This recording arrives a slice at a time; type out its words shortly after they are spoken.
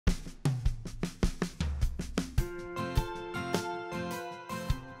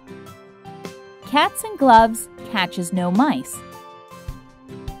Cats and gloves catches no mice.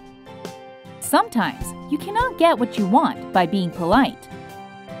 Sometimes you cannot get what you want by being polite.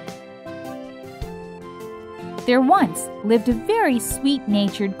 There once lived a very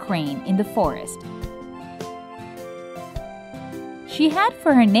sweet-natured crane in the forest. She had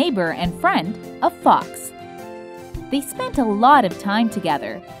for her neighbor and friend a fox. They spent a lot of time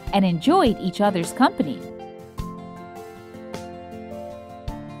together and enjoyed each other's company.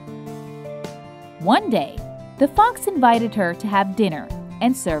 One day, the fox invited her to have dinner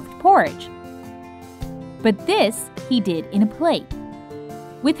and served porridge. But this he did in a plate.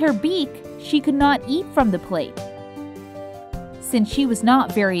 With her beak, she could not eat from the plate. Since she was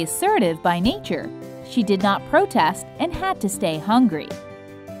not very assertive by nature, she did not protest and had to stay hungry.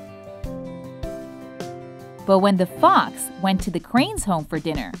 But when the fox went to the crane's home for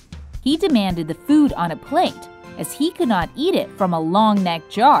dinner, he demanded the food on a plate, as he could not eat it from a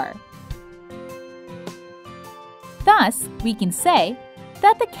long-necked jar. Thus, we can say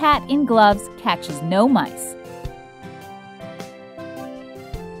that the cat in gloves catches no mice.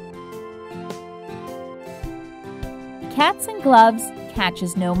 Cats and gloves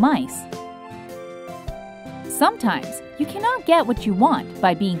catches no mice. Sometimes you cannot get what you want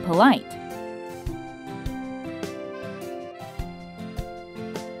by being polite.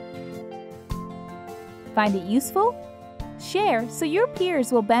 Find it useful? Share so your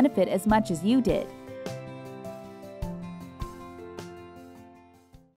peers will benefit as much as you did.